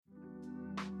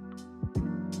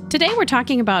Today we're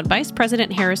talking about Vice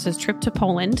President Harris's trip to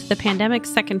Poland, the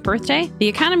pandemic's second birthday, the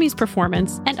economy's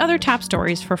performance, and other top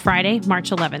stories for Friday, March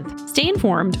 11th. Stay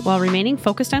informed while remaining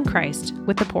focused on Christ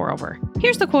with the pour-over.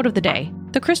 Here's the quote of the day.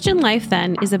 The Christian life,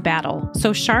 then, is a battle,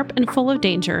 so sharp and full of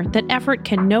danger that effort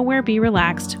can nowhere be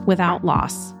relaxed without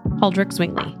loss. Huldrych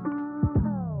Zwingli.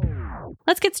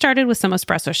 Let's get started with some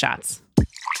espresso shots.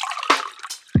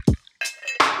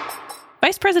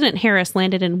 Vice President Harris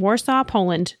landed in Warsaw,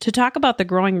 Poland, to talk about the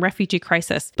growing refugee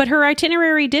crisis, but her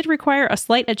itinerary did require a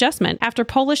slight adjustment after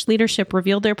Polish leadership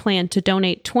revealed their plan to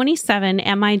donate 27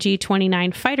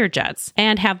 MiG-29 fighter jets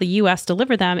and have the U.S.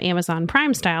 deliver them Amazon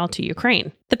Prime style to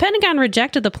Ukraine. The Pentagon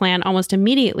rejected the plan almost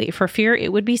immediately for fear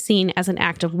it would be seen as an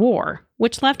act of war,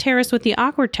 which left Harris with the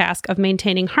awkward task of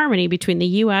maintaining harmony between the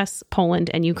U.S.,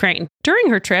 Poland, and Ukraine. During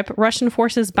her trip, Russian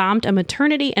forces bombed a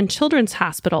maternity and children's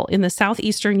hospital in the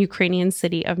southeastern Ukrainian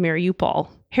city of Mariupol.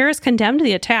 Harris condemned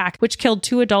the attack, which killed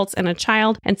 2 adults and a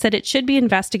child, and said it should be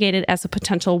investigated as a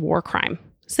potential war crime.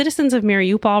 Citizens of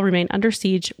Mariupol remain under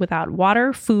siege without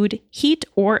water, food, heat,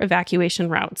 or evacuation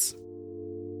routes.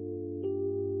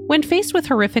 When faced with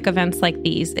horrific events like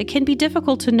these, it can be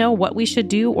difficult to know what we should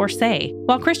do or say.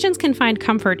 While Christians can find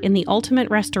comfort in the ultimate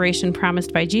restoration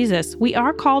promised by Jesus, we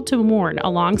are called to mourn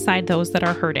alongside those that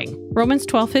are hurting. Romans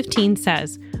 12:15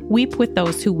 says, "Weep with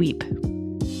those who weep."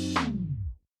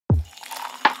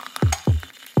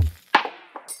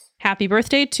 Happy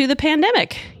birthday to the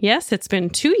pandemic. Yes, it's been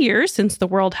 2 years since the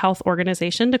World Health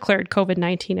Organization declared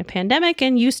COVID-19 a pandemic,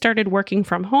 and you started working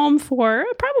from home for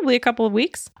probably a couple of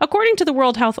weeks. According to the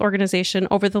World Health Organization,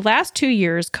 over the last 2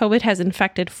 years, COVID has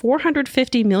infected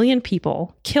 450 million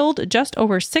people, killed just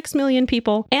over 6 million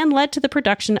people, and led to the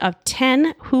production of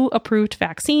 10 WHO-approved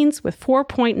vaccines, with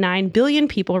 4.9 billion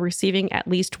people receiving at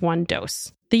least one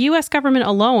dose. The U.S. government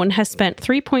alone has spent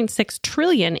 $3.6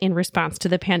 trillion in response to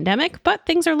the pandemic, but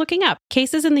things are looking up.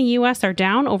 Cases in the U.S. are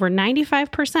down over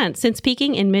 95% since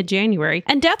peaking in mid-January,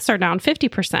 and deaths are down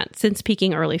 50% since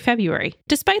peaking early February.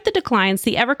 Despite the declines,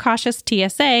 the ever-cautious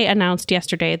TSA announced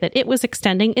yesterday that it was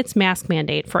extending its mask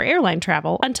mandate for airline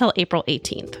travel until April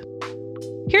 18th.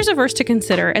 Here's a verse to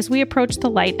consider as we approach the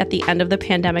light at the end of the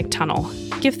pandemic tunnel.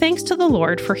 Give thanks to the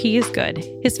Lord, for he is good.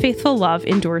 His faithful love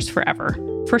endures forever.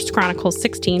 1 Chronicles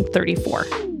 16:34.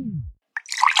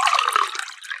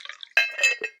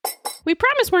 We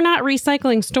promise we're not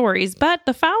recycling stories, but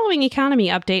the following economy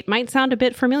update might sound a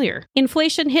bit familiar.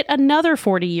 Inflation hit another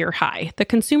 40-year high. The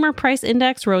Consumer Price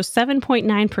Index rose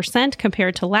 7.9%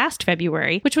 compared to last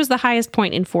February, which was the highest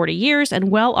point in 40 years and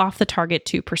well off the target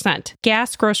 2%.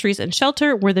 Gas, groceries, and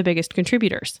shelter were the biggest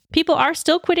contributors. People are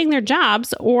still quitting their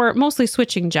jobs, or mostly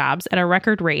switching jobs, at a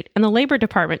record rate, and the Labor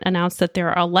Department announced that there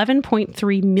are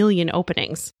 11.3 million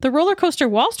openings. The roller coaster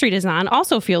Wall Street is on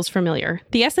also feels familiar.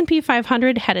 The S&P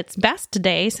 500 had its best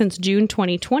day since June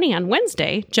 2020 on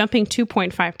Wednesday, jumping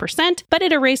 2.5%, but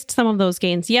it erased some of those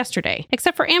gains yesterday,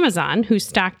 except for Amazon, whose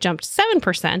stock jumped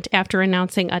 7% after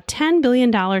announcing a $10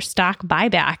 billion stock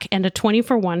buyback and a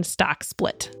 20-for-1 stock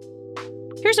split.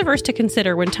 Here's a verse to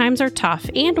consider when times are tough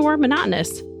and or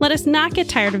monotonous. Let us not get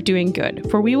tired of doing good,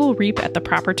 for we will reap at the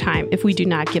proper time if we do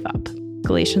not give up.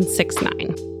 Galatians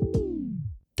 6:9.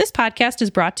 This podcast is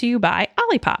brought to you by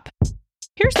Olipop.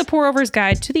 Here's the pour-over's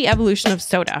guide to the evolution of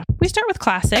soda. We start with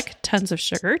classic, tons of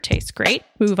sugar, tastes great.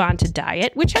 Move on to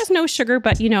diet, which has no sugar,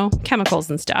 but, chemicals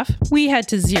and stuff. We head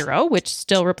to zero, which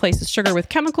still replaces sugar with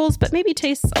chemicals, but maybe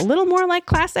tastes a little more like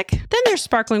classic. Then there's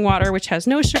sparkling water, which has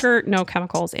no sugar, no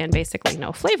chemicals, and basically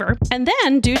no flavor. And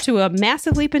then, due to a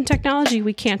massive leap in technology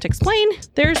we can't explain,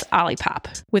 there's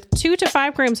Olipop, with 2 to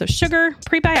 5 grams of sugar,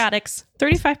 prebiotics,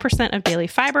 35% of daily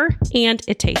fiber, and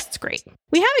it tastes great.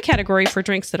 We have a category for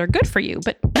drinks that are good for you,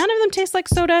 but none of them taste like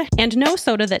soda, and no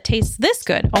soda that tastes this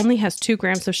good only has 2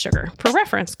 grams of sugar. For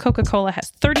reference, Coca-Cola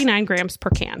has 39 grams per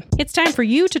can. It's time for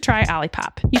you to try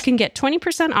Olipop. You can get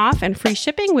 20% off and free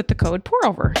shipping with the code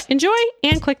POUROVER. Enjoy,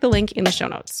 and click the link in the show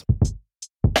notes.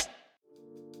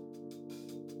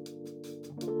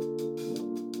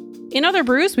 In other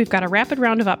brews, we've got a rapid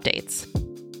round of updates.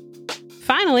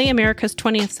 Finally, America's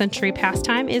 20th century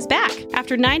pastime is back.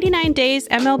 After 99 days,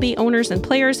 MLB owners and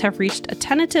players have reached a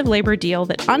tentative labor deal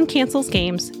that uncancels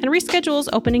games and reschedules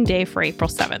opening day for April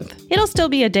 7th. It'll still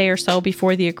be a day or so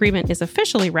before the agreement is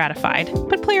officially ratified,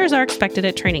 but players are expected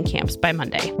at training camps by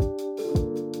Monday.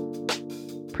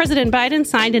 President Biden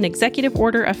signed an executive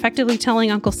order effectively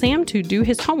telling Uncle Sam to do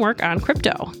his homework on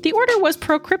crypto. The order was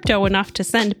pro-crypto enough to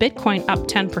send Bitcoin up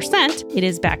 10%. It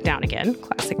is back down again,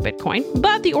 classic Bitcoin.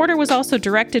 But the order was also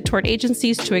directed toward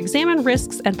agencies to examine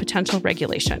risks and potential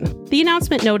regulation. The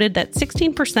announcement noted that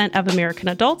 16% of American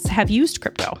adults have used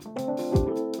crypto.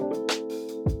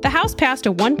 The House passed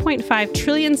a $1.5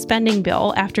 trillion spending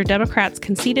bill after Democrats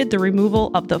conceded the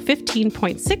removal of the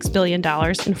 $15.6 billion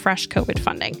in fresh COVID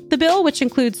funding. The bill, which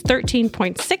includes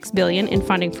 $13.6 billion in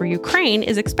funding for Ukraine,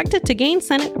 is expected to gain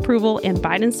Senate approval and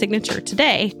Biden's signature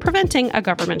today, preventing a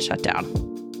government shutdown.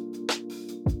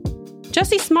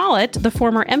 Jussie Smollett, the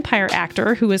former Empire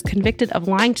actor who was convicted of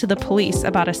lying to the police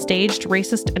about a staged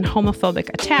racist and homophobic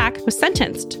attack, was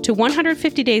sentenced to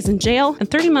 150 days in jail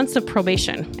and 30 months of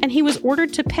probation, and he was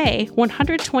ordered to pay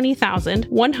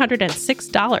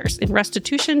 $120,106 in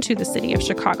restitution to the city of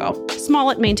Chicago.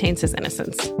 Smollett maintains his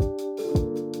innocence.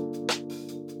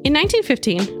 In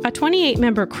 1915, a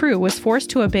 28-member crew was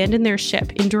forced to abandon their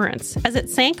ship, Endurance, as it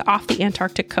sank off the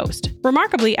Antarctic coast.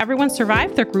 Remarkably, everyone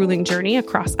survived their grueling journey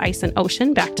across ice and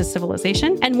ocean back to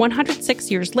civilization, and 106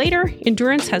 years later,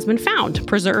 Endurance has been found,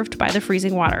 preserved by the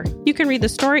freezing water. You can read the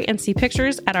story and see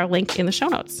pictures at our link in the show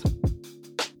notes.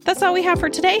 That's all we have for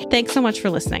today. Thanks so much for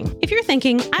listening. If you're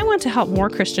thinking, I want to help more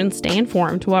Christians stay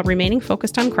informed while remaining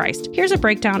focused on Christ, here's a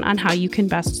breakdown on how you can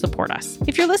best support us.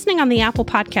 If you're listening on the Apple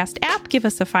Podcast app, give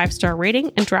us a 5-star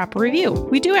rating and drop a review.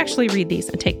 We do actually read these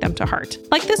and take them to heart.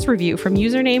 Like this review from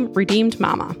username Redeemed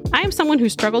Mama. I am someone who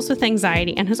struggles with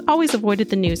anxiety and has always avoided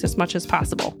the news as much as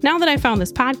possible. Now that I found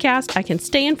this podcast, I can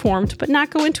stay informed but not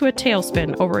go into a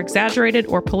tailspin over exaggerated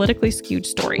or politically skewed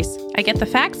stories. I get the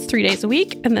facts 3 days a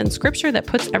week and then scripture that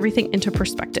puts everything into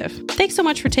perspective. Thanks so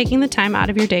much for taking the time out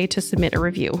of your day to submit a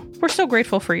review. We're so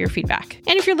grateful for your feedback.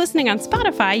 And if you're listening on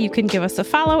Spotify, you can give us a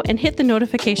follow and hit the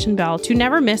notification bell to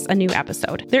never miss a new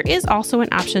episode. There is also an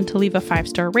option to leave a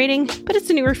 5-star rating, but it's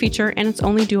a newer feature and it's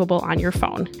only doable on your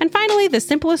phone. And finally, the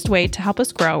simplest way to help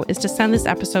us grow is to send this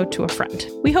episode to a friend.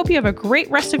 We hope you have a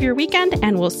great rest of your weekend,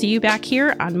 and we'll see you back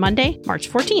here on Monday, March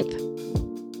 14th.